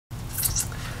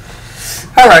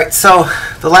Alright, so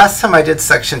the last time I did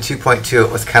section 2.2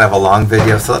 it was kind of a long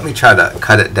video, so let me try to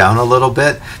cut it down a little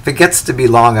bit. If it gets to be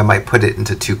long, I might put it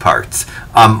into two parts.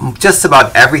 Just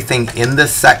about everything in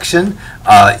this section,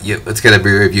 it's going to be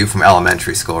a review from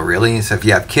elementary school, really. So if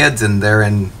you have kids and they're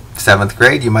in 7th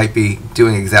grade, you might be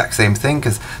doing the exact same thing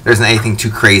because there isn't anything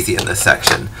too crazy in this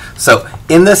section. So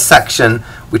in this section,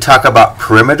 we talk about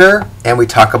perimeter and we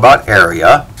talk about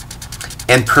area.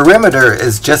 And perimeter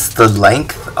is just the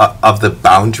length of the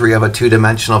boundary of a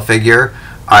two-dimensional figure.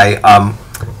 I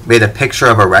made a picture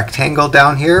of a rectangle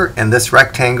down here, and this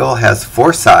rectangle has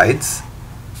 4 sides.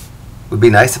 It would be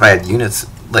nice if I had units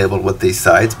labeled with these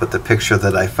sides, but the picture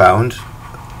that I found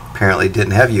apparently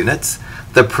didn't have units.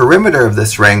 The perimeter of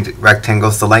this rectangle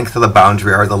is the length of the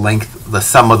boundary, or the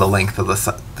sum of the length of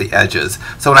the edges.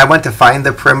 So when I went to find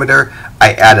the perimeter,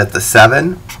 I added the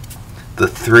 7, the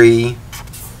 3,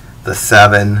 the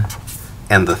 7,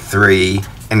 and the 3,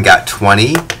 and got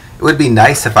 20. It would be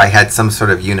nice if I had some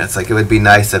sort of units. Like, it would be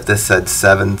nice if this said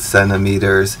 7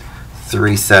 centimeters,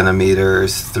 3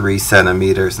 centimeters, 3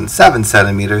 centimeters, and 7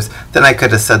 centimeters. Then I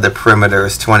could have said the perimeter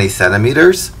is 20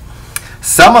 centimeters.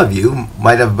 Some of you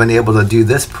might have been able to do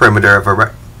this perimeter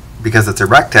of because it's a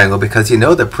rectangle, because you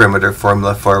know the perimeter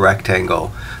formula for a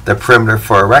rectangle. The perimeter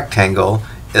for a rectangle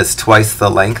is twice the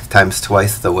length times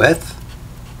twice the width.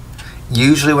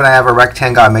 Usually when I have a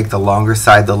rectangle, I make the longer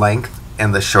side the length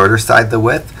and the shorter side the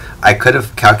width. I could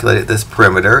have calculated this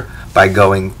perimeter by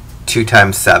going 2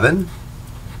 times 7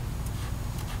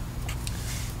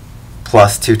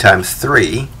 plus 2 times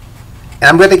 3. And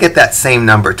I'm going to get that same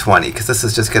number, 20, because this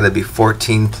is just going to be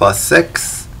 14 plus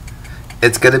 6.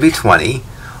 It's going to be 20.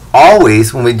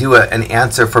 Always, when we do an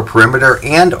answer for perimeter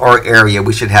and or area,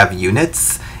 we should have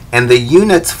units. And the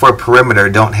units for perimeter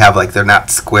don't have, like, they're not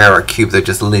square or cube, they're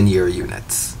just linear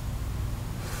units.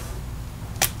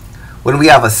 When we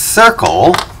have a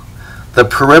circle, the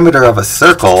perimeter of a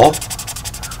circle,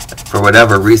 for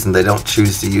whatever reason they don't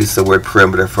choose to use the word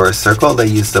perimeter for a circle, they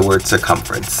use the word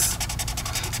circumference.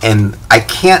 And I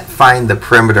can't find the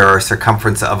perimeter or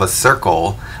circumference of a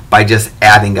circle by just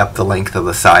adding up the length of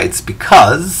the sides,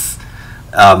 because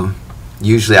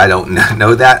usually I don't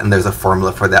know that, and there's a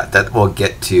formula for that that we'll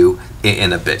get to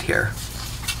in a bit here.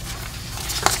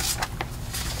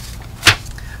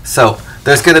 So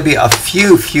there's going to be a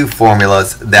few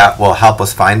formulas that will help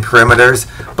us find perimeters,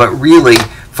 but really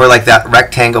for like that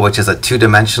rectangle, which is a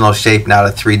two-dimensional shape, not a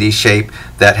 3D shape,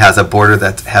 that has a border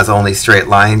that has only straight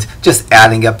lines, just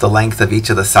adding up the length of each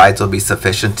of the sides will be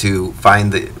sufficient to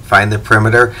find the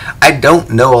perimeter. I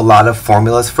don't know a lot of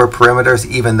formulas for perimeters,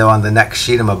 even though on the next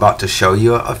sheet I'm about to show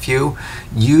you a few.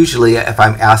 Usually if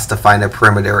I'm asked to find a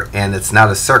perimeter and it's not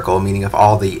a circle, meaning if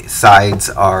all the sides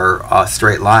are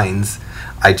straight lines,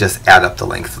 I just add up the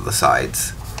length of the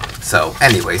sides. So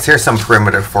anyways, here's some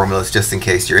perimeter formulas just in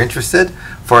case you're interested.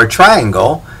 For a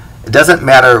triangle, it doesn't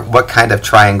matter what kind of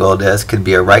triangle it is. It could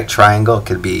be a right triangle, it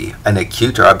could be an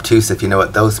acute or obtuse, if you know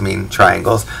what those mean,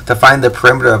 triangles. To find the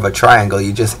perimeter of a triangle,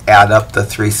 you just add up the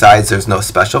 3 sides. There's no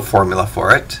special formula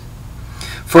for it.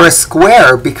 For a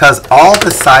square, because all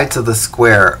the sides of a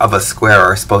square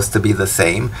are supposed to be the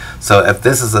same, so if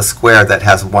this is a square that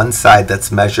has one side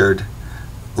that's measured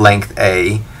length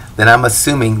A, then I'm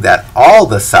assuming that all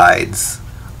the sides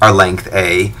are length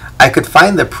A. I could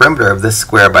find the perimeter of this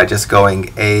square by just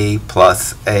going A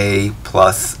plus A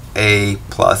plus A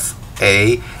plus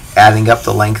A, adding up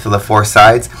the length of the 4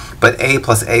 sides. But A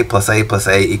plus A plus A plus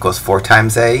A equals 4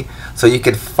 times A. So you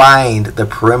could find the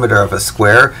perimeter of a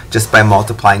square just by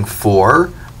multiplying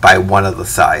 4 by one of the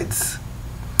sides.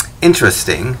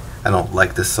 Interesting. I don't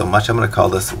like this so much. I'm going to call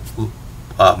this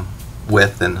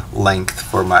width and length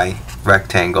for my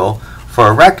rectangle. For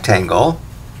a rectangle,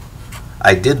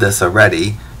 I did this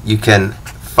already. You can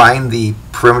find the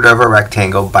perimeter of a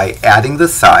rectangle by adding the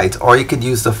sides, or you could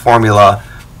use the formula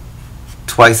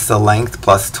twice the length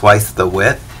plus twice the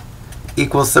width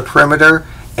equals the perimeter.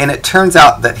 And it turns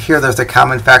out that here there's a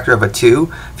common factor of a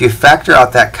 2. If you factor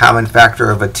out that common factor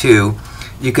of a 2,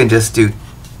 you can just do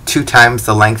 2 times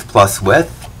the length plus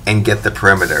width and get the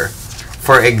perimeter.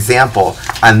 For example,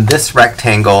 on this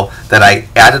rectangle that I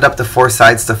added up the 4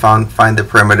 sides to find the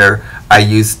perimeter, I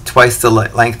used twice the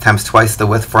length times twice the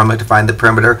width formula to find the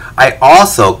perimeter. I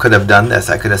also could have done this.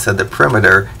 I could have said the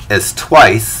perimeter is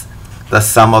twice the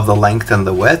sum of the length and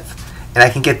the width, and I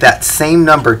can get that same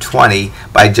number 20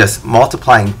 by just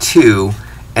multiplying 2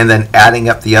 and then adding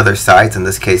up the other sides, in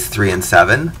this case 3 and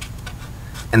 7.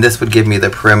 And this would give me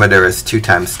the perimeter as 2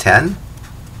 times 10.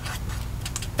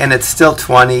 And it's still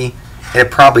 20. It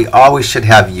probably always should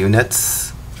have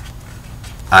units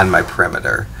on my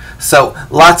perimeter. So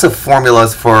lots of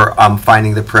formulas for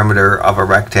finding the perimeter of a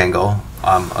rectangle.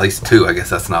 At least two, I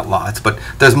guess that's not lots, but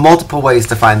there's multiple ways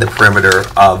to find the perimeter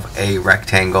of a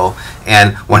rectangle.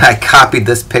 And when I copied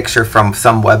this picture from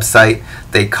some website,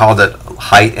 they called it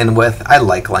height and width. I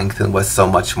like length and width so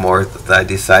much more that I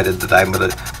decided that I'm going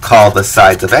to call the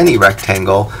sides of any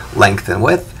rectangle length and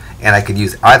width, and I could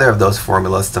use either of those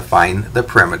formulas to find the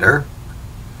perimeter.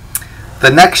 The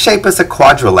next shape is a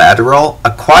quadrilateral. A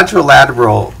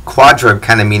quadrilateral, quadra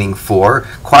kind of meaning four.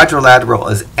 Quadrilateral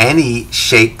is any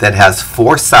shape that has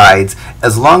four sides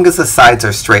as long as the sides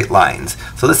are straight lines.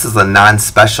 So this is a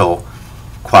non-special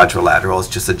quadrilateral. It's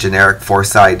just a generic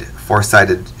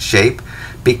four-sided shape.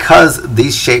 Because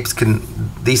these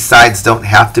sides don't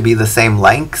have to be the same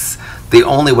lengths, the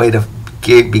only way to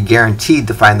be guaranteed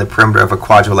to find the perimeter of a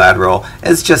quadrilateral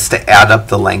is just to add up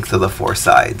the length of the four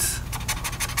sides.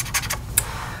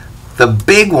 The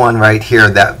big one right here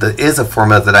that is a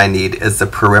formula that I need is the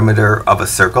perimeter of a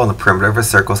circle, and the perimeter of a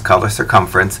circle is called a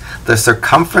circumference. The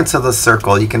circumference of the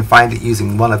circle, you can find it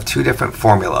using one of two different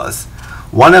formulas.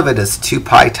 One of it is 2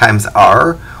 pi times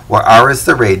r, where r is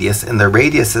the radius, and the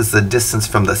radius is the distance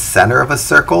from the center of a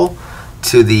circle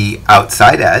to the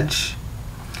outside edge.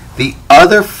 The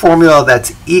other formula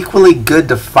that's equally good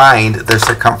to find the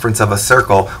circumference of a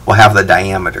circle will have the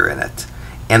diameter in it.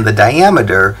 And the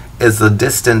diameter is the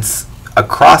distance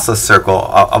across a circle,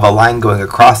 of a line going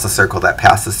across a circle that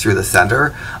passes through the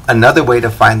center. Another way to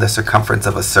find the circumference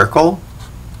of a circle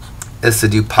is to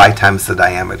do pi times the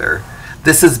diameter.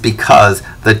 This is because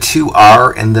the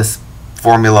 2r in this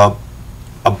formula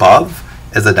above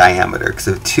is a diameter, because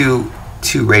two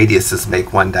radiuses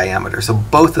make one diameter. So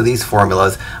both of these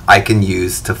formulas I can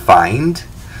use to find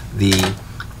the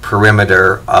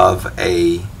perimeter of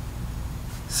a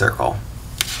circle.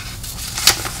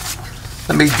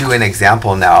 Let me do an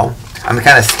example now. I'm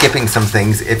kind of skipping some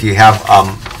things if you have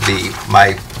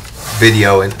my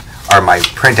video or my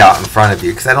printout in front of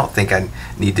you, because I don't think I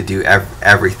need to do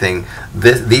everything.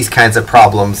 These kinds of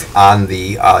problems on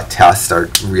the test are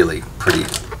really pretty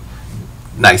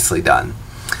nicely done.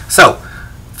 So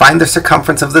find the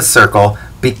circumference of the circle.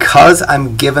 Because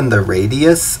I'm given the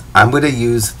radius, I'm going to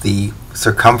use the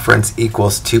circumference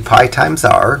equals 2 pi times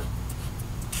r.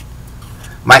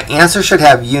 My answer should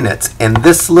have units, and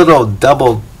this little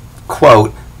double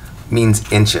quote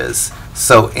means inches.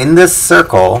 So in this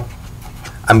circle,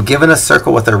 I'm given a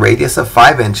circle with a radius of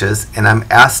 5 inches, and I'm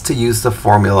asked to use the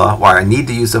formula, or I need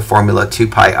to use the formula 2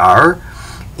 pi r,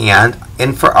 and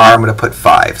in for r I'm going to put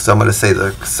 5. So I'm going to say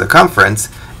the circumference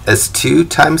is 2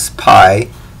 times pi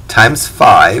times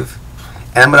 5,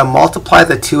 and I'm going to multiply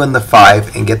the 2 and the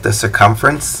 5 and get the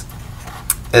circumference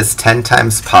is 10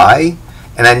 times pi.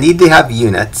 And I need to have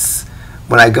units.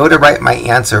 When I go to write my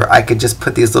answer, I could just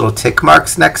put these little tick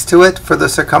marks next to it for the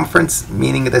circumference,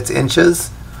 meaning that it's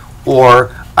inches.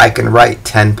 Or I can write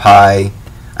 10 pi.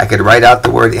 I could write out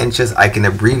the word inches. I can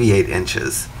abbreviate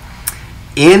inches.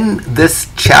 In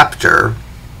this chapter,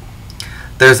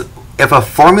 if a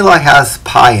formula has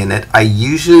pi in it, I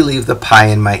usually leave the pi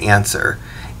in my answer.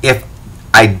 If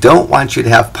I don't want you to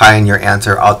have pi in your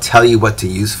answer, I'll tell you what to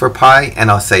use for pi,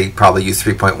 and I'll say probably use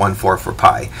 3.14 for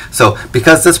pi. So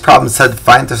because this problem said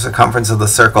find the circumference of the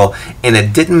circle, and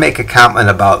it didn't make a comment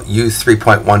about use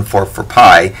 3.14 for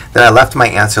pi, then I left my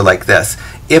answer like this.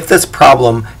 If this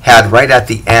problem had right at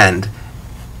the end,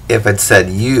 if it said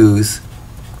use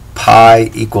pi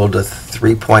equal to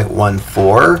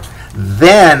 3.14,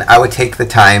 then I would take the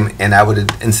time and I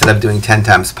would, instead of doing 10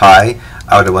 times pi,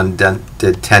 I would have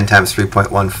did 10 times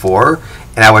 3.14,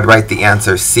 and I would write the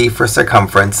answer C for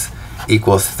circumference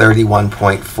equals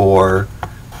 31.4,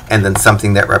 and then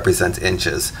something that represents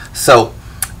inches. So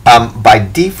by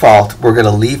default, we're going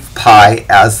to leave pi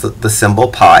as the symbol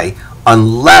pi,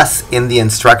 unless in the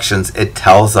instructions it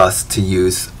tells us to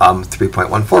use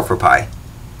 3.14 for pi.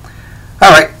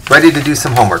 All right, ready to do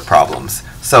some homework problems.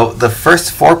 So the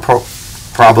first 4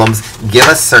 problems give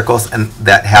us circles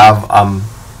that have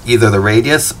either the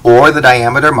radius or the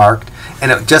diameter marked,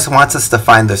 and it just wants us to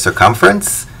find the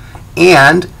circumference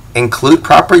and include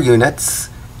proper units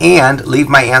and leave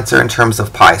my answer in terms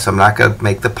of pi. So I'm not going to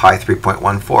make the pi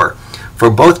 3.14.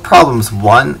 For both problems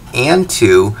 1 and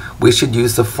 2, we should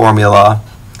use the formula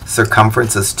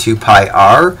circumference is 2 pi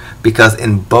r, because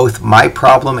in both my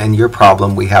problem and your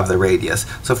problem we have the radius.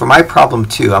 So for my problem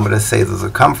 2, I'm going to say the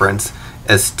circumference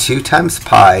is 2 times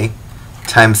pi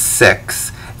times 6.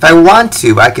 If I want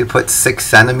to, I could put 6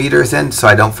 centimeters in so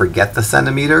I don't forget the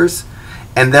centimeters.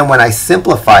 And then when I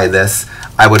simplify this,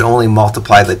 I would only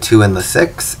multiply the 2 and the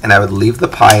 6, and I would leave the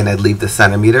pi and I'd leave the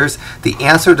centimeters. The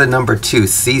answer to number 2,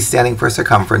 C standing for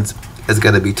circumference, is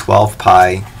going to be 12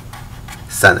 pi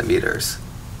centimeters.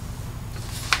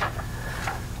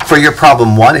 For your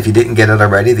problem 1, if you didn't get it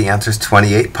already, the answer is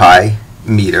 28 pi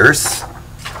meters.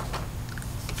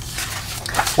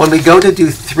 When we go to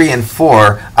do 3 and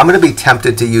 4, I'm going to be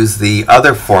tempted to use the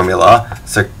other formula,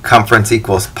 circumference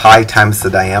equals pi times the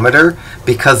diameter,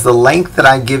 because the length that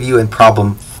I give you in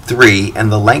problem 3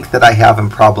 and the length that I have in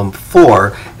problem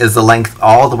 4 is the length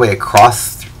all the way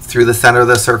across through the center of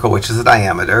the circle, which is the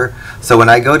diameter. So when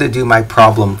I go to do my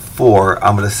problem 4,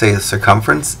 I'm going to say the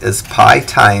circumference is pi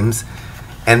times,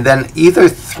 and then either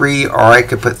 3 or I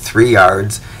could put 3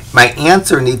 yards. My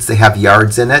answer needs to have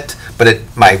yards in it, but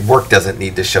my work doesn't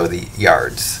need to show the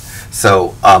yards.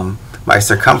 So my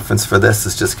circumference for this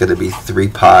is just going to be 3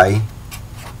 pi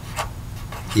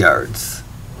yards.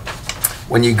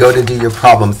 When you go to do your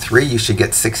problem 3, you should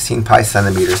get 16 pi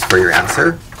centimeters for your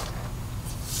answer.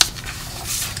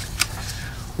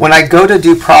 When I go to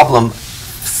do problem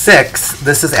 6,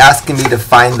 this is asking me to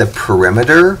find the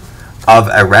perimeter of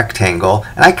a rectangle,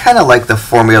 and I kind of like the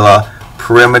formula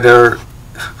perimeter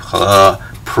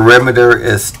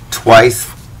is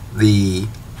twice the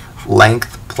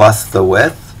length plus the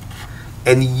width,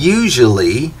 and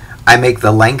usually I make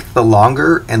the length the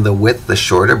longer and the width the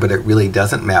shorter, but it really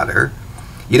doesn't matter.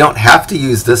 You don't have to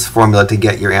use this formula to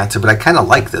get your answer, but I kind of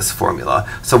like this formula.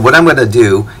 So what I'm going to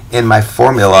do in my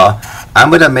formula, I'm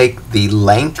going to make the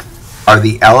length, or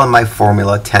the L in my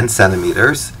formula, 10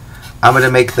 centimeters. I'm going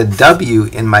to make the W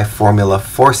in my formula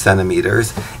 4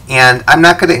 centimeters, and I'm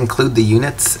not going to include the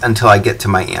units until I get to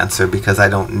my answer because I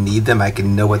don't need them. I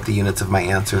can know what the units of my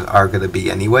answers are going to be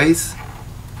anyways.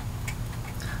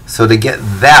 So to get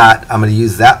that, I'm going to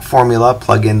use that formula,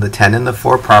 plug in the 10 and the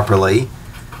 4 properly.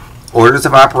 Orders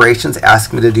of operations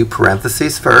ask me to do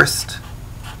parentheses first.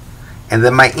 And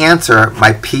then my answer,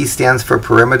 my P stands for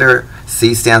perimeter,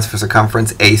 C stands for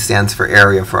circumference, A stands for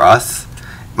area for us.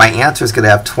 My answer is going to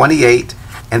have 28,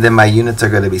 and then my units are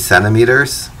going to be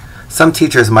centimeters. Some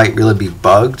teachers might really be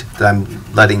bugged that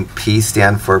I'm letting P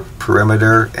stand for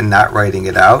perimeter and not writing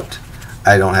it out.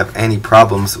 I don't have any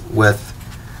problems with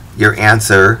your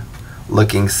answer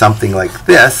looking something like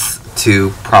this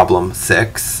to problem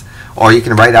 6. Or you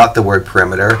can write out the word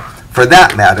perimeter. For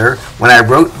that matter, when I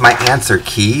wrote my answer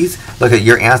keys, look at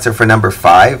your answer for number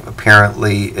 5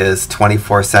 apparently is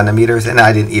 24 centimeters, and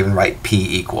I didn't even write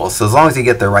P equals. So as long as you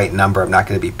get the right number, I'm not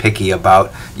going to be picky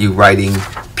about you writing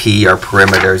P or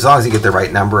perimeter. As long as you get the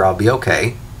right number, I'll be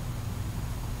okay.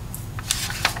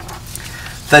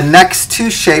 The next 2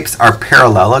 shapes are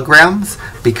parallelograms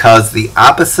because the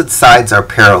opposite sides are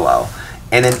parallel.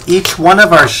 And in each one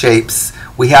of our shapes,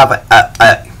 we have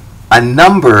a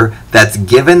number that's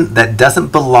given that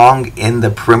doesn't belong in the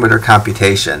perimeter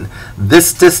computation.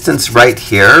 This distance right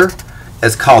here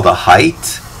is called a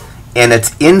height, and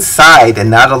it's inside and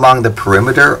not along the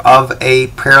perimeter of a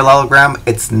parallelogram.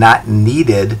 It's not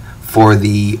needed for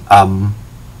the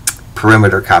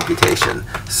perimeter computation.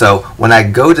 So when I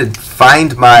go to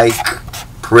find my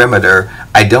perimeter,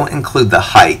 I don't include the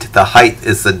height. The height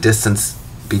is the distance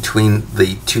between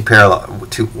the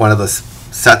one of the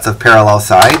sets of parallel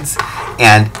sides,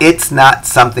 and it's not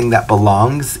something that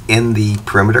belongs in the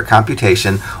perimeter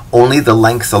computation. Only the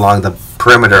lengths along the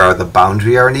perimeter or the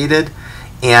boundary are needed,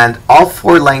 and all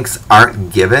 4 lengths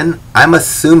aren't given. I'm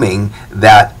assuming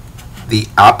that the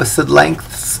opposite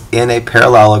lengths in a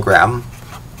parallelogram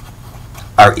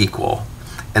are equal.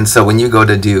 And so when you go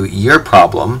to do your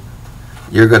problem,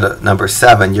 you're going to, number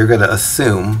 7, you're going to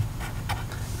assume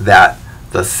that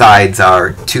the sides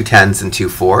are 2 10s and 2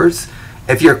 4s.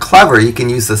 If you're clever, you can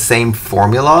use the same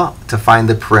formula to find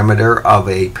the perimeter of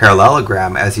a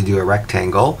parallelogram as you do a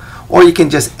rectangle, or you can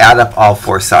just add up all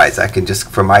 4 sides. I can just,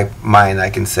 for my mind, I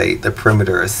can say the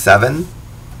perimeter is 7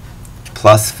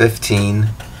 plus 15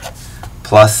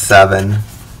 plus 7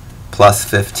 plus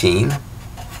 15. I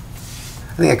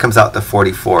think it comes out to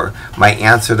 44. My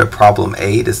answer to problem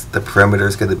 8 is the perimeter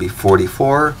is going to be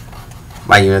 44.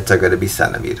 My units are going to be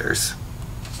centimeters.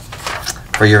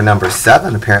 For your number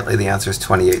 7, apparently the answer is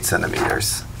 28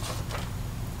 centimeters.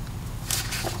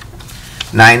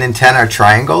 9 and 10 are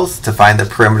triangles. To find the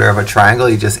perimeter of a triangle,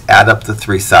 you just add up the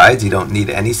 3 sides. You don't need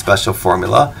any special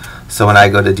formula. So when I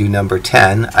go to do number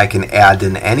 10, I can add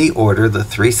in any order the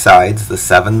 3 sides, the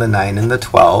 7, the 9, and the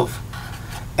 12.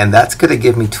 And that's going to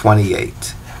give me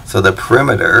 28. So the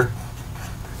perimeter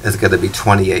is going to be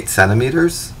 28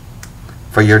 centimeters.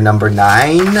 For your number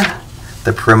 9,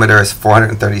 the perimeter is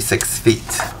 436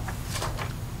 feet.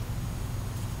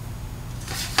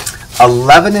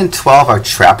 11 and 12 are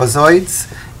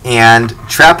trapezoids, and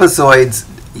trapezoids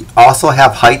also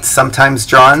have heights sometimes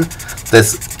drawn.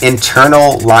 This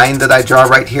internal line that I draw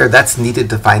right here, that's needed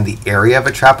to find the area of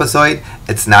a trapezoid.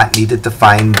 It's not needed to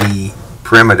find the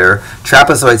perimeter.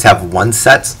 Trapezoids have one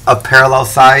set of parallel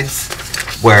sides,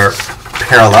 where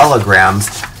parallelograms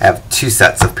have two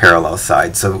sets of parallel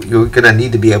sides. So you're going to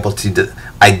need to be able to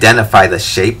identify the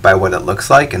shape by what it looks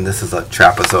like, and this is a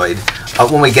trapezoid.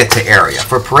 When we get to area,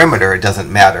 for perimeter, it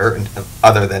doesn't matter,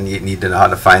 other than you need to know how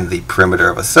to find the perimeter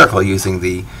of a circle using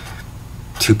the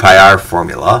 2 pi r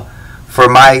formula. For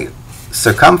my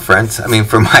circumference,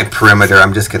 for my perimeter,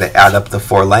 I'm just going to add up the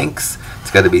 4 lengths. It's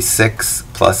going to be 6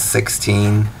 plus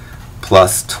 16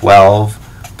 plus 12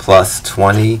 plus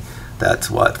 20. That's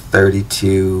what,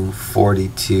 32,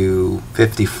 42,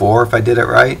 54 if I did it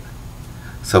right.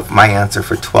 So my answer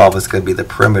for 12 is going to be the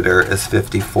perimeter is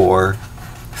 54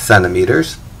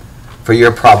 centimeters. For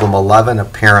your problem 11,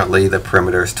 apparently the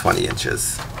perimeter is 20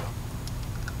 inches.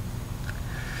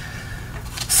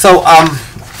 So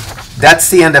that's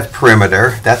the end of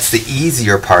perimeter. That's the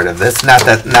easier part of this. Not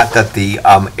that the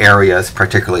area is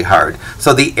particularly hard.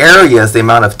 So the area is the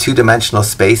amount of two-dimensional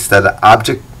space that an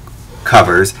object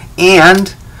covers, and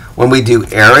when we do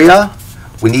area,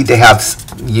 we need to have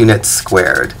units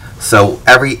squared. So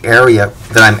every area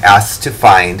that I'm asked to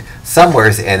find,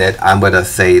 somewheres in it, I'm going to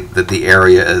say that the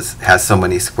area has so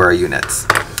many square units.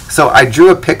 So I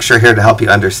drew a picture here to help you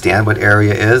understand what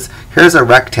area is. Here's a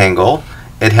rectangle.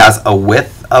 It has a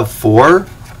width of 4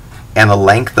 and a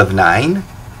length of 9.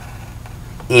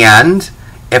 And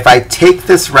if I take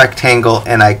this rectangle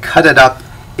and I cut it up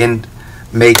in,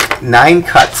 make 9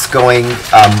 cuts going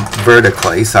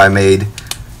vertically, so I made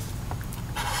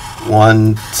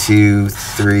 1, 2,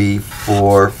 3,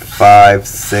 4, 5,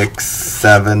 6,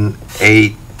 7,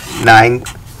 8,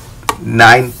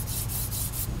 9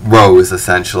 rows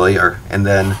essentially, and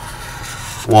then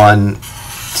 1,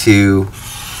 2,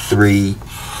 3,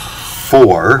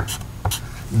 4.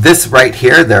 This right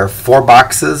here, there are 4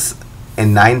 boxes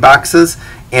and 9 boxes,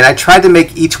 and I tried to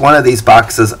make each one of these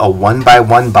boxes a 1 by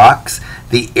 1 box.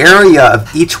 The area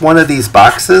of each one of these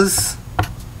boxes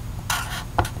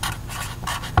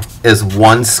is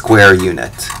 1 square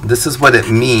unit. This is what it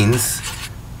means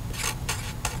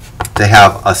to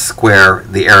have a square.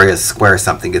 The area is square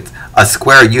something. It's a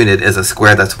square unit is a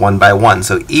square that's 1 by 1.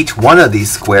 So each one of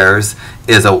these squares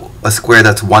is a square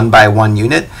that's 1 by 1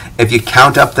 unit. If you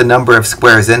count up the number of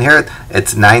squares in here,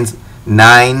 it's 9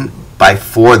 by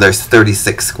 4. There's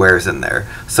 36 squares in there.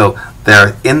 So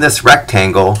there, in this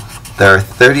rectangle, there are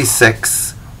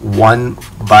 36 1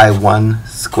 by 1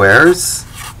 squares.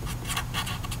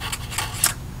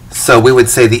 So we would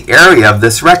say the area of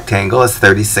this rectangle is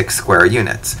 36 square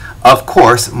units. Of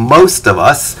course, most of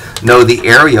us know the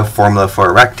area formula for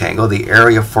a rectangle. The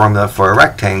area formula for a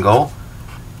rectangle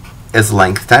is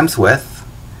length times width.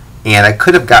 And I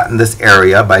could have gotten this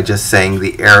area by just saying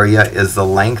the area is the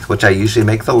length, which I usually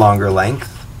make the longer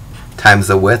length, times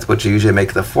the width, which I usually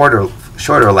make the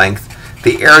shorter length.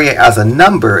 The area as a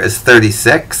number is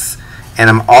 36, and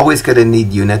I'm always going to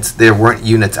need units. There weren't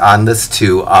units on this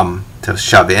to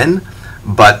shove in,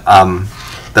 but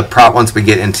once we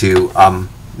get into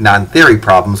non-theory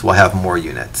problems, we'll have more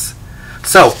units.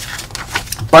 So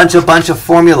bunch of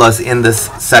formulas in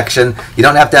this section. You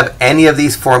don't have to have any of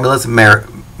these formulas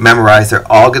memorized.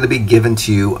 They're all going to be given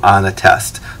to you on a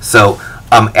test. So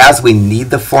as we need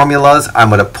the formulas, I'm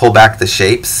going to pull back the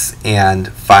shapes and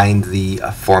find the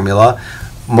formula.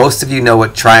 Most of you know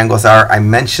what triangles are. I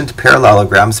mentioned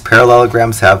parallelograms.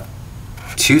 Parallelograms have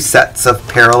 2 sets of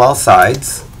parallel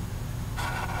sides.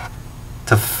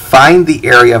 To find the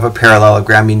area of a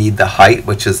parallelogram, you need the height,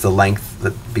 which is the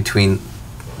length between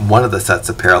one of the sets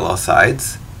of parallel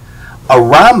sides. A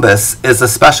rhombus is a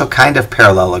special kind of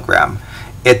parallelogram.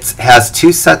 It has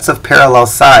 2 sets of parallel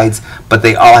sides, but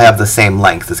they all have the same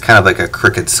length. It's kind of like a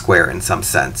crooked square in some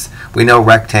sense. We know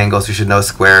rectangles, we should know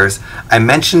squares. I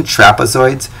mentioned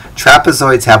trapezoids.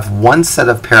 Trapezoids have 1 set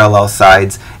of parallel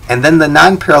sides, and then the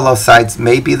non-parallel sides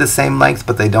may be the same length,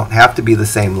 but they don't have to be the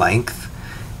same length.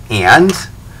 And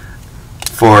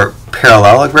for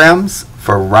parallelograms,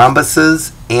 for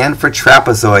rhombuses, and for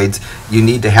trapezoids, you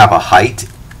need to have a height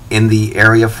in the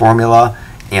area formula,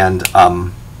 and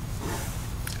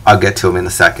I'll get to them in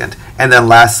a second. And then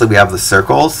lastly, we have the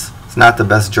circles. It's not the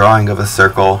best drawing of a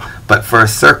circle, but for a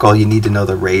circle, you need to know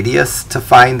the radius to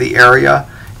find the area.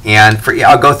 And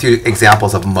I'll go through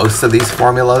examples of most of these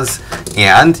formulas,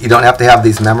 and you don't have to have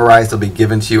these memorized. They'll be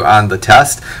given to you on the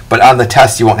test, but on the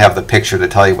test, you won't have the picture to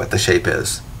tell you what the shape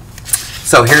is.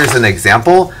 So here's an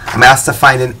example. I'm asked to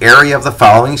find an area of the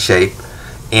following shape,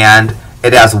 and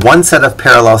it has 1 set of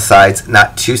parallel sides,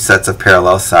 not 2 sets of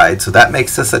parallel sides, so that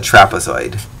makes this a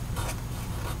trapezoid.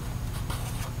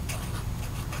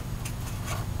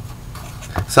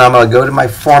 So I'm going to go to my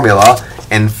formula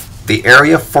and the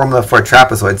area formula for a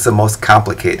trapezoid is the most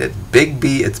complicated. Big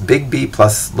B, it's big B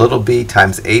plus little b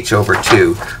times h over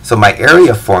 2. So my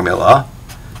area formula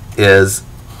is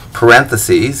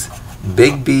parentheses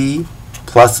big B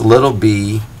plus little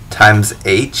b times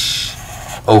h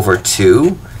over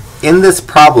 2. In this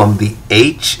problem, the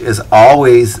h is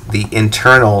always the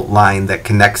internal line that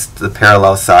connects the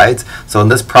parallel sides. So in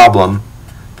this problem,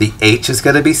 the h is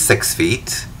going to be 6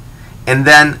 feet. And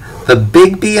then the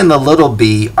big B and the little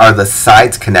b are the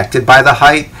sides connected by the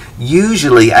height.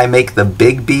 Usually I make the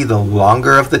big B the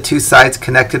longer of the two sides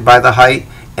connected by the height,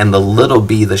 and the little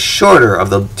b the shorter of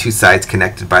the two sides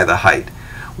connected by the height.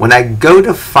 When I go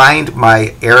to find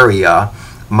my area,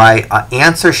 my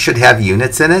answer should have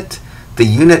units in it. The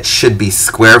units should be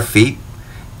square feet,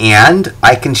 and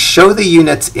I can show the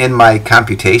units in my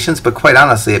computations, but quite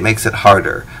honestly it makes it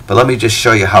harder. But let me just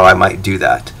show you how I might do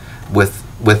that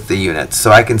with the units.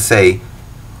 So I can say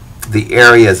the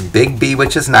area is big B,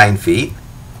 which is 9 feet,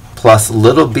 plus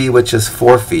little b, which is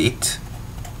 4 feet,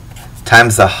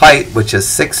 times the height, which is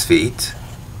 6 feet,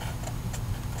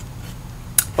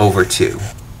 over 2.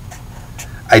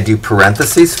 I do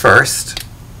parentheses first.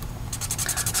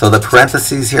 So the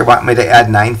parentheses here want me to add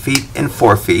 9 feet and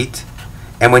 4 feet.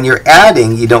 And when you're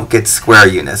adding, you don't get square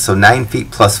units. So 9 feet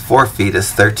plus 4 feet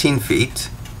is 13 feet.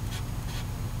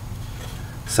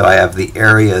 So I have the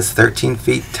area is 13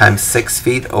 feet times 6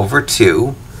 feet over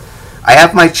 2. I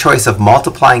have my choice of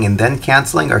multiplying and then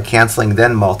canceling, or canceling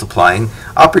then multiplying.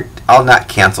 I'll not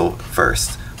cancel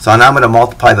first. So now I'm going to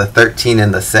multiply the 13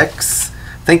 and the 6.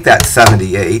 I think that's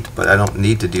 78, but I don't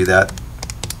need to do that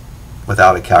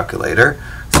without a calculator.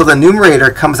 So the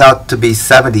numerator comes out to be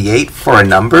 78 for a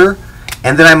number.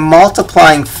 And then I'm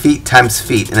multiplying feet times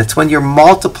feet. And it's when you're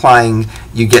multiplying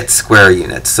you get square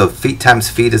units. So feet times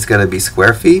feet is going to be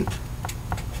square feet.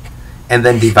 And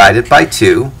then divided by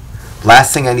 2.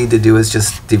 Last thing I need to do is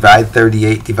just divide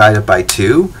 38 divided by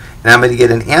 2. And I'm going to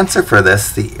get an answer for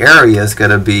this. The area is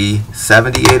going to be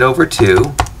 78 over 2,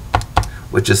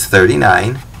 which is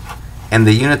 39. And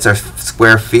the units are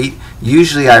square feet.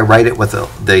 Usually I write it with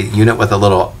the unit with a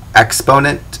little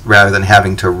exponent rather than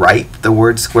having to write the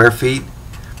word square feet.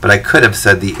 But I could have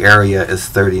said the area is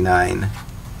 39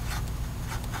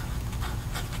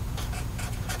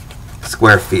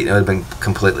 square feet. It would have been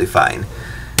completely fine.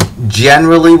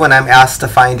 Generally, when I'm asked to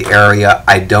find area,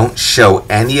 I don't show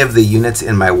any of the units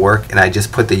in my work, and I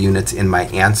just put the units in my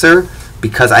answer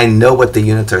because I know what the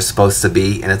units are supposed to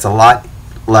be, and it's a lot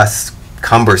less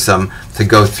cumbersome to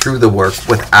go through the work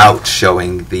without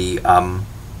showing the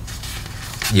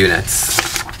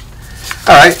units.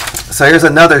 Alright, so here's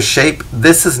another shape.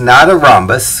 This is not a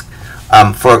rhombus.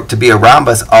 For it to be a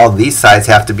rhombus, all these sides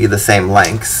have to be the same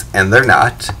lengths, and they're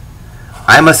not.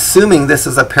 I'm assuming this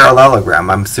is a parallelogram.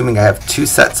 I'm assuming I have two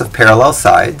sets of parallel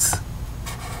sides.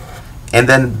 And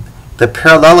then the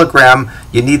parallelogram,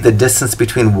 you need the distance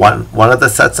between one of the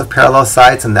sets of parallel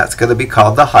sides, and that's going to be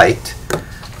called the height.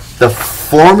 The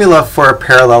formula for a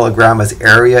parallelogram is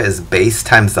area is base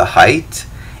times the height.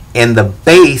 And the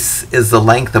base is the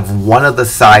length of one of the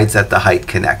sides that the height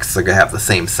connects. They're going to have the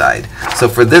same side. So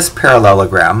for this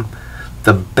parallelogram,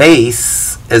 the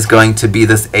base is going to be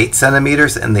this 8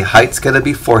 centimeters, and the height's going to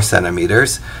be 4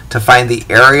 centimeters. To find the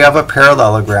area of a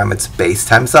parallelogram, it's base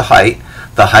times the height.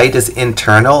 The height is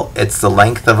internal. It's the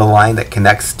length of a line that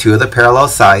connects two of the parallel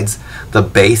sides. The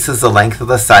base is the length of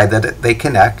the side that they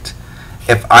connect.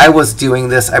 If I was doing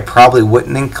this, I probably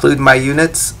wouldn't include my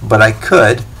units, but I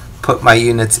could put my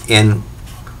units in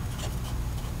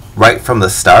right from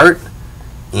the start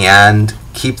and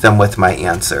keep them with my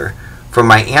answer. For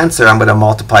my answer, I'm going to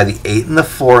multiply the 8 and the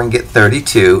 4 and get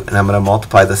 32, and I'm going to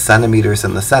multiply the centimeters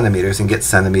and the centimeters and get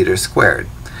centimeters squared.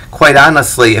 Quite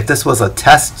honestly, if this was a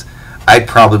test, I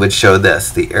probably would show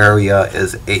this. The area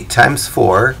is 8 times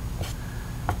 4,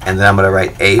 and then I'm going to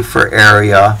write A for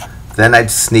area. Then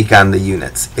I'd sneak on the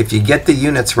units. If you get the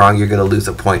units wrong, you're going to lose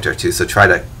a point or two. So try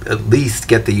to at least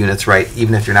get the units right,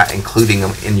 even if you're not including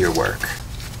them in your work.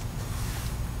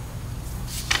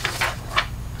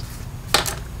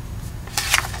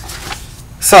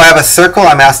 So I have a circle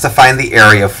I'm asked to find the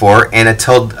area for, and I'm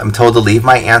told to leave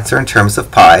my answer in terms of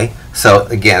pi. So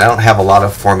again, I don't have a lot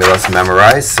of formulas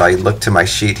memorized, so I look to my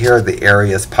sheet here. The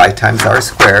area is pi times r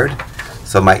squared.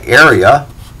 So my area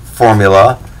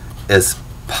formula is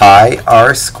pi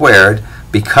r squared.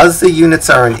 Because the units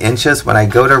are in inches, when I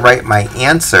go to write my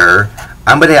answer,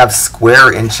 I'm going to have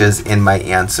square inches in my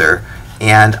answer.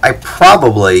 And I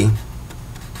probably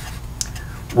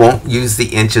won't use the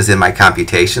inches in my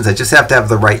computations. I just have to have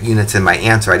the right units in my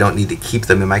answer. I don't need to keep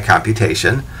them in my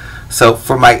computation. So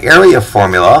for my area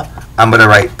formula, I'm going to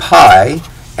write pi,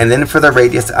 And then for the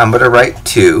radius, I'm going to write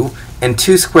 2. And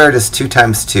 2 squared is 2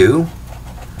 times 2.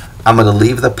 I'm going to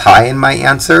leave the pi in my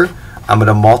answer. I'm going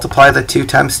to multiply the 2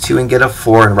 times 2 and get a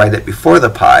 4 and write it before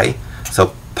the pi.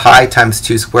 So pi times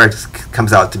 2 squared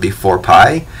comes out to be 4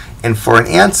 pi. And for an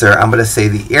answer, I'm going to say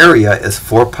the area is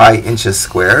 4 pi inches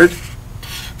squared.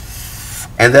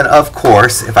 And then, of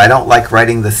course, if I don't like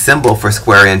writing the symbol for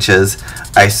square inches,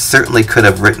 I certainly could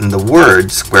have written the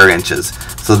word square inches.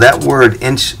 So that word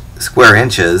square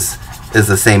inches is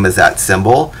the same as that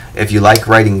symbol. If you like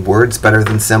writing words better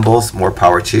than symbols, more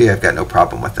power to you. I've got no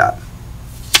problem with that.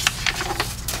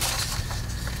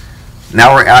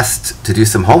 Now we're asked to do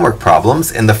some homework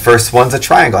problems, and the first one's a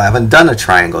triangle. I haven't done a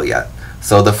triangle yet.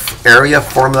 So the area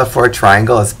formula for a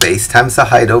triangle is base times the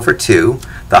height over 2.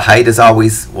 The height is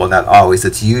always, well, not always,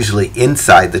 it's usually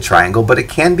inside the triangle, but it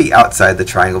can be outside the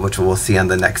triangle, which we'll see on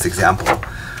the next example.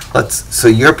 So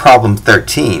your problem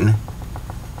 13,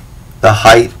 the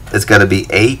height is going to be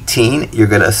 18. You're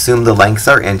going to assume the lengths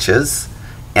are inches,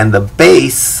 and the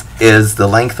base is the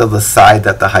length of the side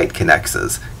that the height connects.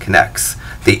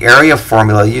 The area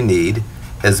formula you need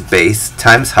is base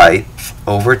times height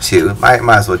over 2. Might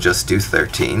as well just do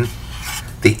 13.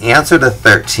 The answer to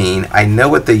 13, I know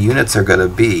what the units are going to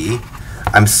be.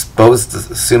 I'm supposed to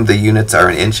assume the units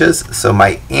are in inches, so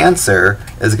my answer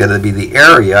is going to be the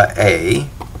area, A,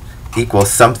 equals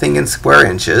something in square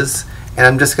inches, and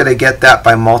I'm just going to get that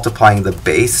by multiplying the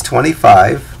base,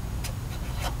 25,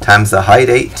 times the height,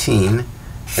 18,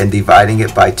 and dividing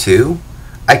it by 2.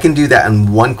 I can do that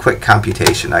in one quick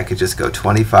computation. I could just go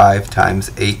 25 times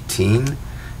 18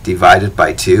 divided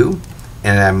by 2,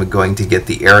 and I'm going to get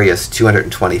the area as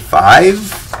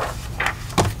 225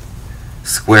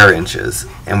 square inches.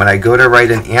 And when I go to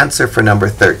write an answer for number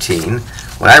 13,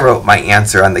 when I wrote my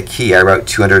answer on the key, I wrote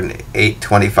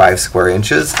 208.25 square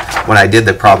inches. When I did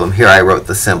the problem here, I wrote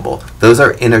the symbol. Those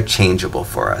are interchangeable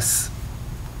for us.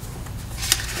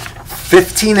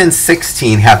 15 and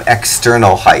 16 have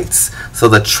external heights. So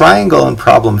the triangle in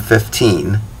problem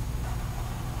 15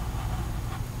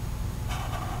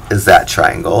 is that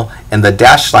triangle, and the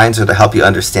dashed lines are to help you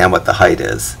understand what the height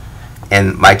is.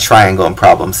 And my triangle in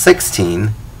problem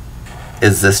 16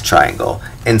 is this triangle.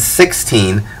 In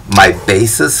 16, my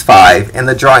base is 5, and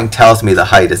the drawing tells me the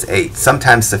height is 8.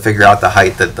 Sometimes to figure out the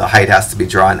height has to be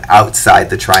drawn outside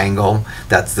the triangle.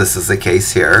 This is the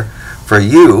case here. For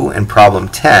you, in problem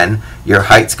 10, your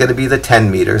height's going to be the 10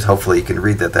 meters. Hopefully you can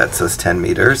read that says 10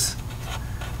 meters.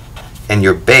 And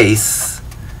your base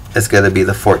is going to be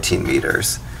the 14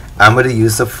 meters. I'm going to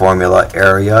use the formula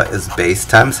area is base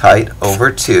times height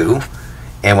over 2.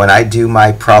 And when I do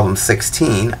my problem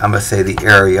 16, I'm going to say the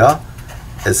area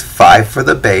is 5 for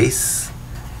the base,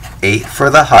 8 for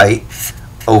the height,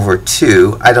 over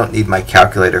 2. I don't need my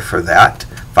calculator for that.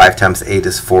 5 times 8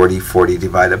 is 40. 40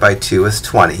 divided by 2 is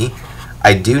 20.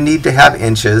 I do need to have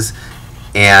inches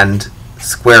and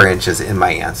square inches in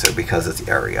my answer because it's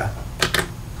area.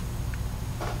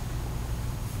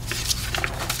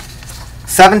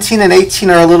 17 and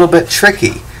 18 are a little bit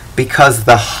tricky because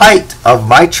the height of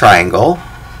my triangle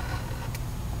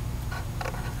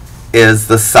is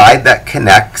the side that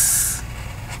connects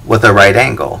with a right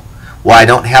angle. Well, I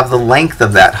don't have the length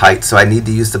of that height, so I need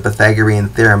to use the Pythagorean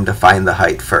theorem to find the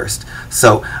height first.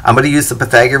 So I'm going to use the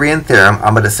Pythagorean theorem.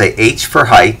 I'm going to say h for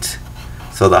height,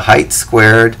 so the height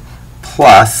squared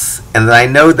plus, and then I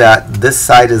know that this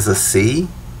side is a c,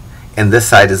 and this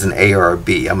side is an a or a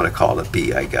b. I'm going to call it a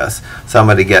b, I guess. So I'm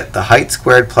going to get the height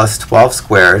squared plus 12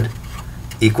 squared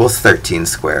equals 13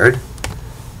 squared.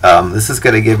 This is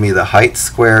going to give me the height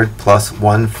squared plus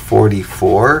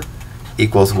 144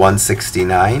 equals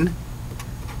 169.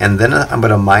 And then I'm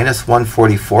going to minus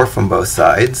 144 from both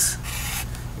sides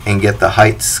and get the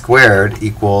height squared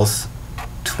equals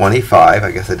 25.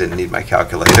 I guess I didn't need my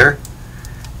calculator.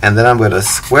 And then I'm going to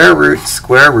square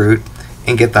root,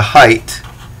 and get the height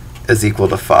is equal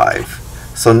to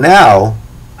 5. So now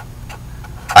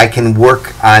I can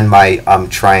work on my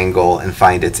triangle and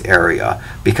find its area,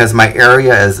 because my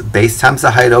area is base times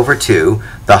the height over 2.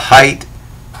 The height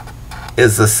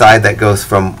is the side that goes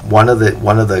from one of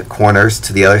the corners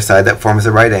to the other side that forms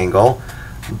a right angle.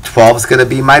 12 is going to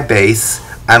be my base.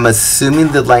 I'm assuming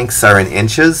the lengths are in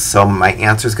inches, so my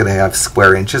answer is going to have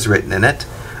square inches written in it.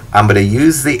 I'm going to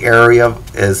use the area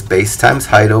as base times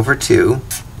height over 2.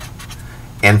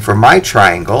 And for my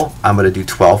triangle, I'm going to do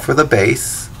 12 for the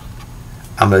base.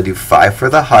 I'm going to do 5 for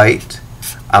the height.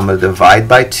 I'm going to divide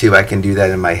by 2. I can do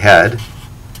that in my head.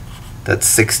 That's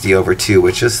 60 over 2,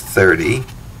 which is 30.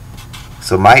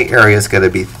 So my area is going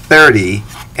to be 30,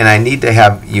 and I need to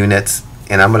have units,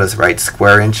 and I'm going to write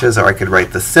square inches, or I could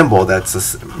write the symbol that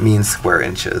means square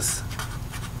inches.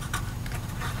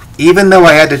 even though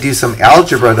I had to do some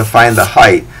algebra to find the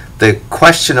height, the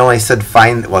question only said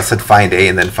find, well, it said find A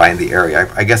and then find the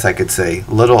area. I guess I could say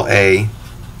little a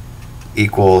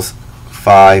equals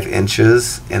 5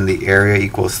 inches and the area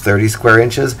equals 30 square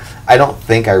inches. I don't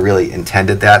think I really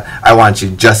intended that. I want you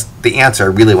just, the answer I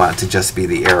really wanted to just be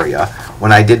the area.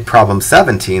 When I did problem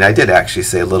 17, I did actually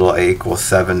say little a equals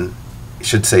 7,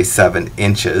 should say 7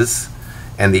 inches,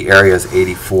 and the area is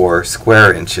 84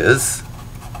 square inches.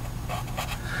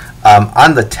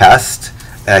 On the test,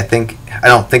 I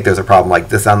don't think there's a problem like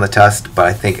this on the test, but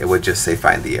I think it would just say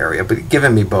find the area. But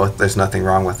giving me both, there's nothing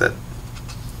wrong with it.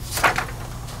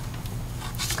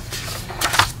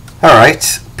 All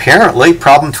right, apparently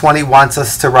problem 20 wants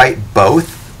us to write both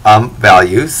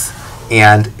values,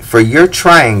 and for your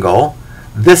triangle,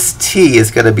 this T is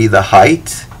going to be the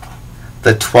height,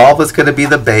 the 12 is going to be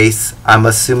the base. I'm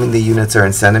assuming the units are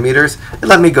in centimeters.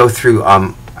 Let me go through,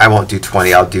 I won't do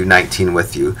 20, I'll do 19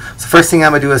 with you. So first thing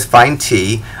I'm going to do is find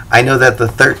T. I know that the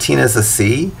 13 is a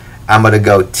C. I'm going to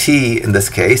go T in this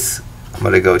case. I'm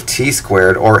going to go T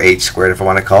squared, or H squared if I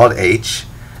want to call it H,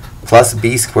 plus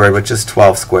B squared, which is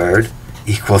 12 squared,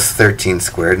 equals 13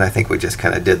 squared. And I think we just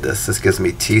kind of did this. This gives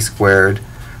me T squared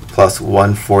plus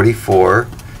 144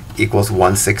 equals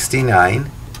 169.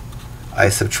 I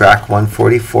subtract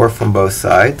 144 from both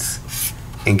sides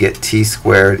and get T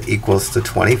squared equals to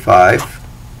 25.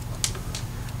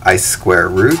 I square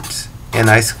root and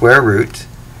I square root,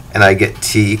 and I get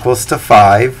T equals to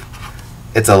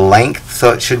 5. It's a length,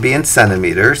 so it should be in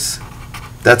centimeters.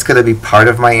 That's going to be part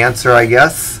of my answer, I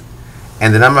guess.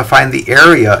 And then I'm going to find the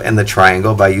area in the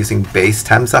triangle by using base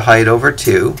times the height over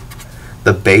 2.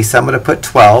 The base I'm going to put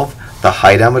 12. The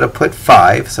height I'm going to put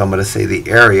 5. So I'm going to say the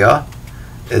area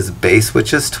is base,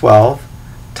 which is 12,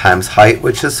 times height,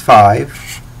 which is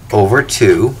 5, over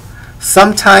 2.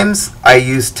 Sometimes I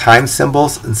use time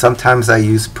symbols and sometimes I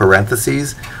use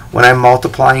parentheses. When I'm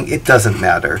multiplying, it doesn't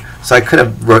matter. So I could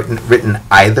have written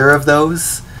either of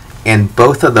those, and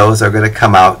both of those are going to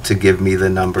come out to give me the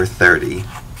number 30.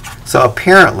 So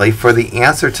apparently, for the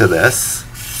answer to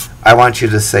this, I want you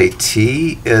to say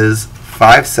T is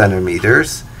 5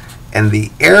 centimeters, and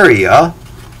the area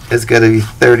is going to be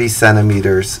 30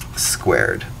 centimeters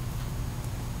squared.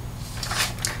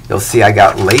 You'll see I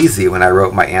got lazy when I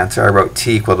wrote my answer. I wrote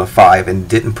T equal to 5 and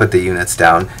didn't put the units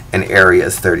down, and area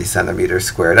is 30 centimeters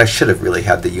squared. I should have really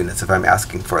had the units if I'm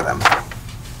asking for them.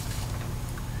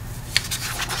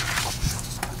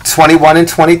 21 and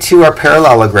 22 are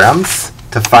parallelograms.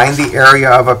 To find the area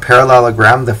of a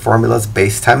parallelogram, the formula is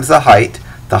base times the height.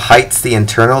 The height's the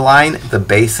internal line. The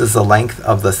base is the length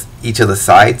of each of the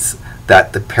sides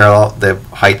that the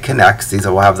height connects. These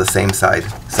will have the same side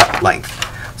length.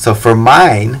 So for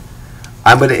mine,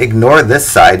 I'm going to ignore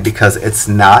this side because it's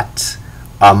not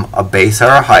a base or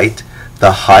a height.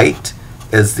 The height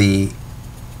is the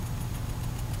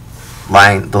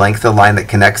line, the length of the line that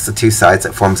connects the two sides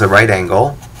that forms a right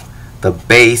angle. The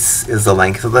base is the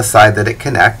length of the side that it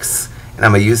connects. And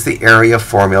I'm going to use the area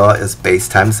formula as base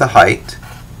times the height.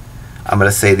 I'm going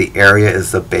to say the area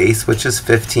is the base, which is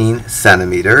 15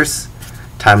 centimeters,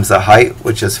 times the height,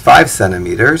 which is 5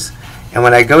 centimeters. And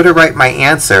when I go to write my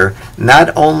answer,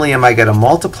 not only am I going to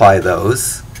multiply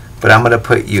those, but I'm going to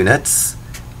put units.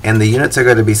 And the units are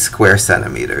going to be square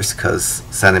centimeters, because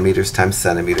centimeters times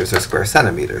centimeters are square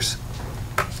centimeters.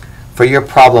 For your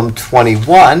problem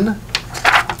 21,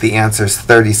 the answer is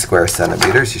 30 square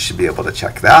centimeters. You should be able to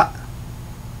check that.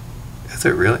 Is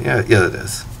it really? Yeah, it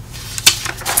is.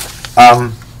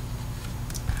 I'm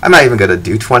not even going to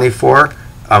do 24.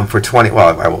 For 20,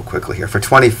 well, I will quickly here. For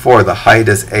 24, the height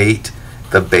is 8.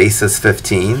 The base is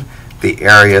 15. The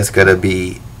area is going to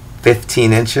be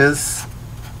 15 inches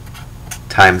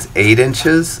times 8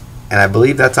 inches. And I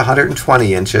believe that's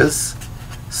 120 inches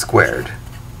squared.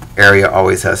 Area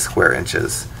always has square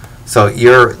inches. So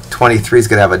your 23 is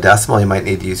going to have a decimal. You might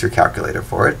need to use your calculator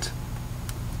for it.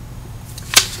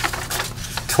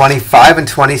 25 and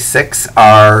 26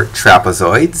 are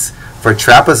trapezoids. For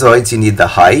trapezoids, you need the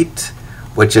height,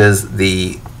 which is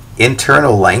the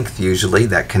internal length, usually,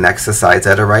 that connects the sides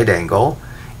at a right angle.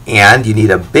 And you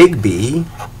need a big B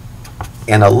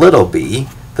and a little b.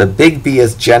 The big B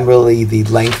is generally the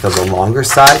length of the longer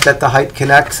side that the height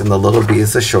connects, and the little b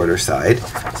is the shorter side.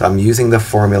 So I'm using the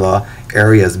formula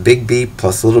area is big B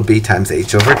plus little b times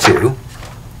h over 2.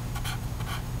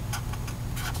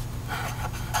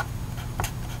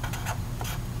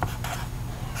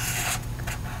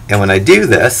 And when I do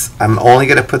this, I'm only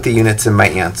going to put the units in my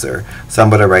answer. So I'm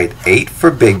going to write 8 for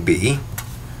big B,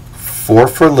 4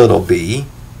 for little b,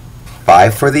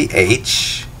 5 for the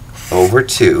h, over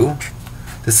 2.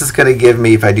 This is going to give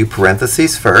me, if I do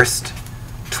parentheses first,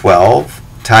 12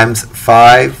 times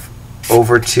 5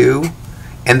 over 2.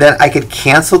 And then I could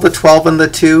cancel the 12 and the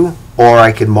 2, or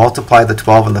I could multiply the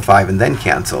 12 and the 5 and then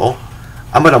cancel.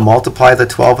 I'm going to multiply the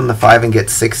 12 and the 5 and get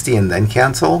 60 and then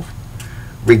cancel.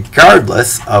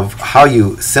 Regardless of how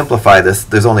you simplify this,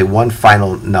 there's only one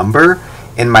final number.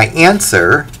 And my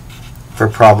answer for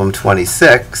problem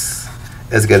 26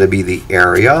 is going to be the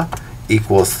area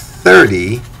equals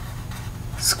 30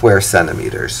 square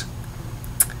centimeters.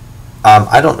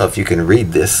 I don't know if you can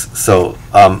read this. So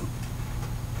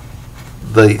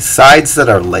the sides that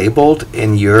are labeled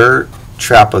in your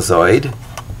trapezoid,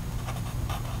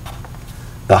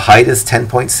 the height is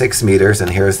 10.6 meters,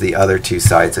 and here's the other two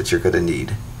sides that you're going to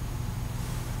need.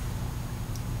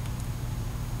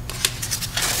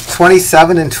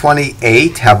 27 and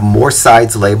 28 have more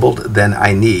sides labeled than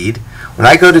I need. When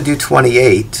I go to do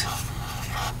 28,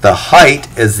 the height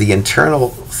is the internal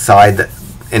side,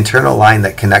 internal line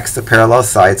that connects the parallel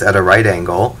sides at a right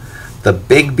angle. The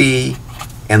big B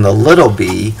and the little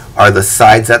b are the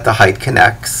sides that the height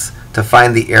connects. To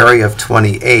find the area of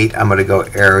 28, I'm going to go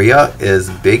area is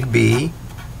big B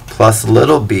plus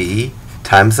little b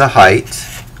times the height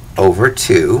over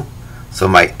 2. So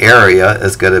my area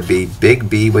is going to be big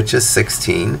B, which is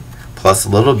 16, plus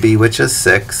little b, which is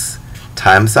 6,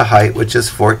 times the height, which is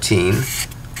 14,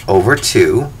 over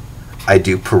 2. I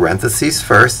do parentheses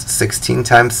first. 16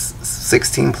 times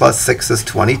 16 plus 6 is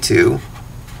 22.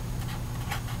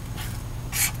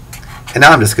 And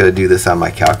now I'm just going to do this on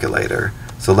my calculator.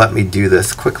 So let me do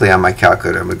this quickly on my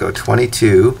calculator. I'm going to go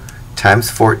 22 times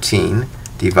 14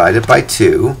 divided by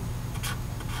 2.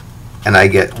 And I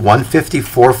get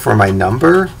 154 for my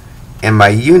number. And my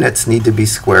units need to be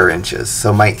square inches.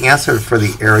 So my answer for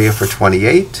the area for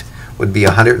 28 would be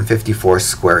 154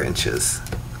 square inches.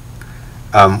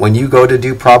 When you go to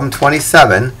do problem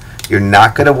 27, you're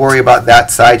not going to worry about that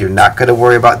side. You're not going to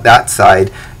worry about that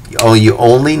side. You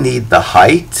only need the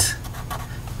height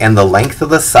and the length of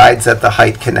the sides that the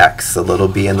height connects, the little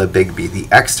b and the big B. The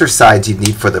extra sides you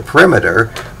need for the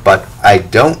perimeter, but I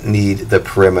don't need the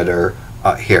perimeter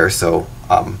here. So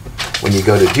when you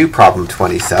go to do problem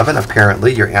 27,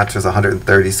 apparently your answer is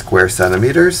 130 square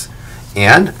centimeters.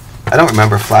 And I don't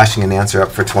remember flashing an answer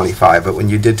up for 25, but when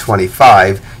you did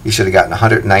 25, you should have gotten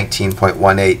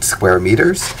 119.18 square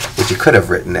meters, which you could have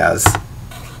written as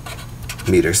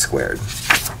meters squared.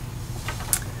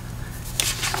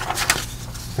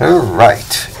 All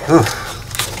right.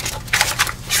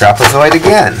 Trapezoid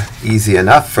again. Easy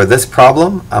enough. For this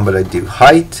problem, I'm going to do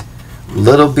height,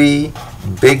 little b,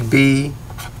 big B.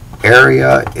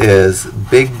 Area is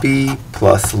big B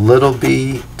plus little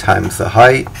b times the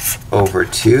height over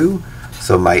 2.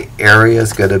 So my area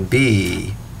is going to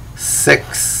be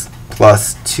 6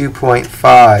 plus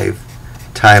 2.5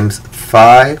 times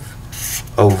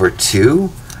 5 over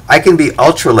 2. I can be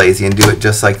ultra lazy and do it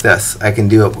just like this. I can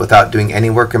do it without doing any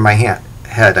work in my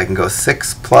head. I can go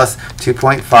 6 plus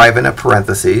 2.5 in a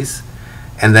parentheses,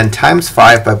 and then times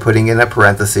 5 by putting in a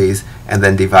parentheses, and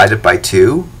then divide it by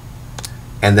 2.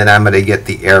 And then I'm going to get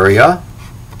the area.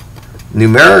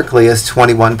 Numerically is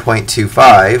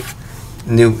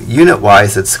 21.25.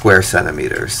 Unit-wise, it's square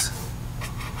centimeters.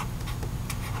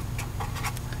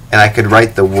 And I could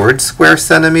write the word square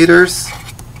centimeters.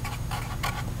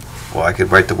 Well, I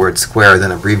could write the word square,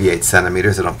 then abbreviate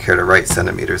centimeters. I don't care to write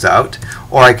centimeters out.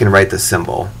 Or I can write the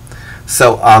symbol.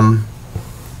 So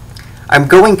I'm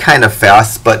going kind of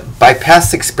fast, but by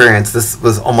past experience, this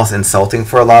was almost insulting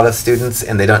for a lot of students,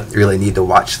 and they don't really need to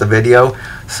watch the video.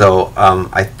 So I'm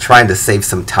trying to save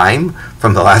some time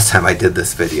from the last time I did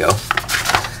this video.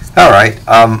 All right.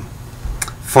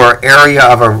 For area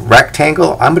of a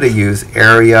rectangle, I'm going to use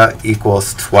area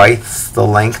equals twice the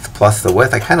length plus the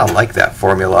width. I kind of like that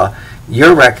formula.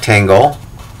 Your rectangle,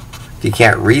 if you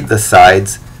can't read the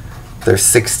sides, they're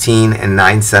 16 and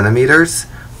 9 centimeters.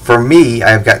 For me,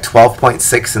 I've got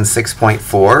 12.6 and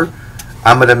 6.4.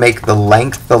 I'm going to make the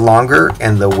length the longer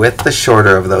and the width the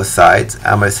shorter of those sides.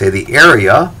 I'm going to say the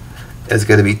area is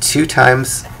going to be 2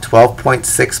 times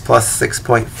 12.6 plus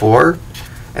 6.4.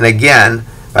 And again,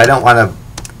 if I don't want to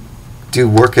do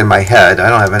work in my head, I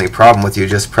don't have any problem with you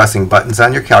just pressing buttons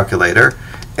on your calculator.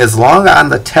 As long on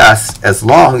the test, as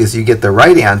long as you get the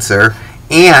right answer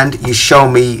and you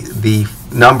show me the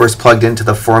numbers plugged into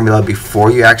the formula before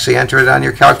you actually enter it on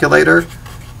your calculator,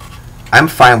 I'm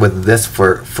fine with this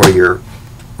for your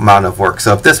amount of work.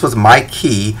 So if this was my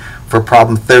key for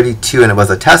problem 32 and it was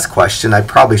a test question,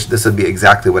 this would be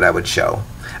exactly what I would show.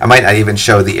 I might not even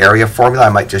show the area formula, I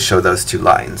might just show those two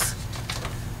lines.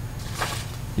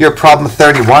 Your problem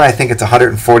 31, I think it's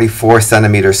 144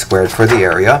 centimeters squared for the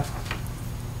area.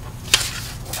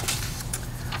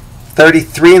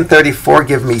 33 and 34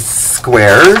 give me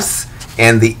squares,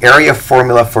 and the area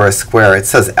formula for a square, it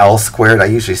says L squared. I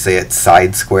usually say it's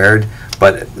side squared,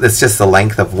 but it's just the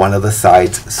length of one of the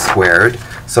sides squared.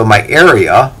 So my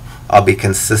area, I'll be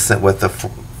consistent with the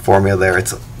formula there.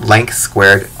 It's length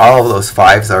squared. All of those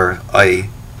 5s are a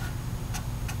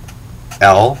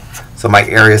L. So my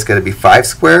area is going to be 5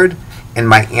 squared, and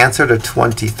my answer to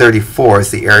 34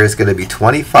 is the area is going to be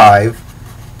 25,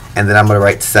 and then I'm going to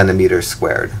write centimeters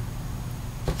squared.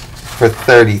 For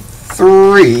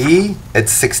 33,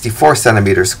 it's 64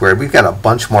 centimeters squared. We've got a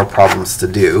bunch more problems to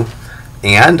do,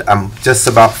 and I'm just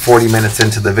about 40 minutes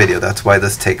into the video. That's why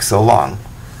this takes so long.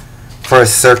 For a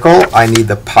circle, I need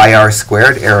the pi r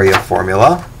squared area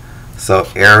formula. So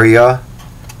area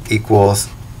equals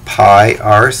pi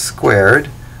r squared.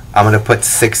 I'm going to put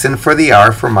 6 in for the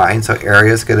r for mine, so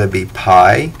area is going to be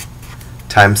pi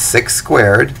times 6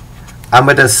 squared. I'm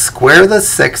going to square the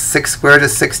 6. 6 squared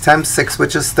is 6 times 6,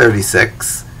 which is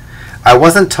 36. I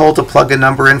wasn't told to plug a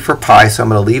number in for pi, so I'm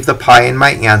going to leave the pi in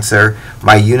my answer.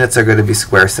 My units are going to be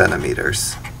square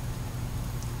centimeters.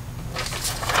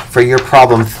 For your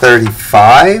problem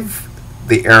 35,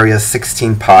 the area is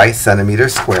 16 pi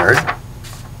centimeters squared.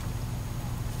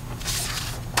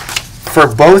 For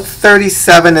both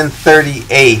 37 and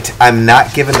 38, I'm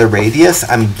not given the radius,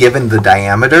 I'm given the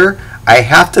diameter. I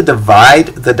have to divide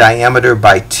the diameter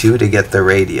by 2 to get the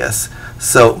radius.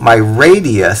 So my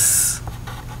radius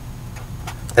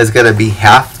is going to be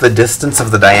half the distance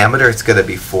of the diameter. It's going to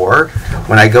be 4.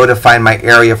 When I go to find my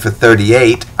area for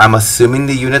 38, I'm assuming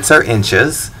the units are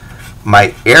inches.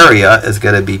 My area is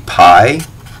going to be pi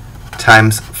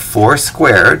times 4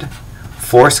 squared.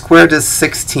 4 squared is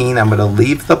 16. I'm going to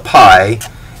leave the pi,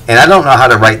 and I don't know how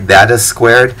to write that as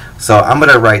squared, so I'm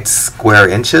going to write square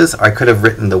inches. I could have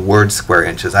written the word square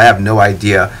inches. I have no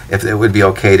idea if it would be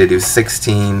okay to do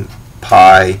 16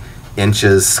 pi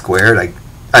inches squared.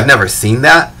 I've never seen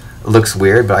that. It looks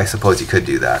weird, but I suppose you could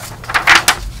do that.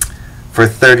 For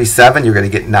 37, you're going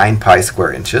to get 9 pi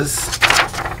square inches.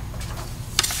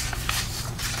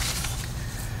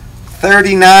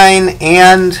 39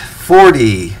 and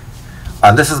 40.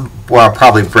 This is where I'll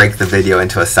probably break the video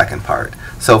into a second part.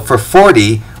 So for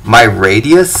 40, my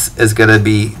radius is going to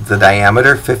be the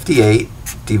diameter 58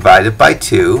 divided by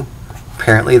 2.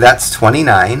 Apparently that's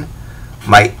 29.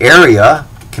 My area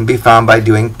can be found by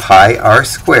doing pi r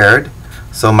squared.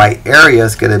 So my area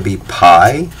is going to be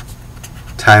pi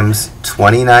times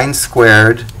 29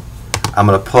 squared. I'm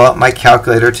going to pull out my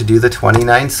calculator to do the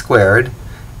 29 squared.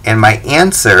 And my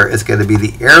answer is going to be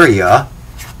the area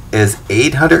is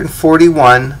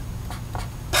 841,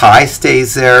 pi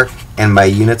stays there, and my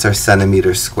units are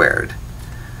centimeters squared.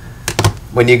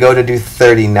 When you go to do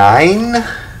 39,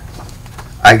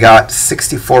 I got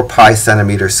 64 pi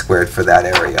centimeters squared for that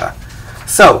area.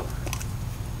 So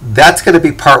that's going to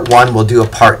be part 1. We'll do a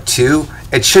part 2.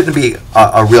 It shouldn't be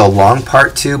a real long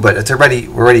part 2, but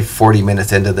we're already 40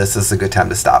 minutes into this. This is a good time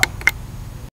to stop.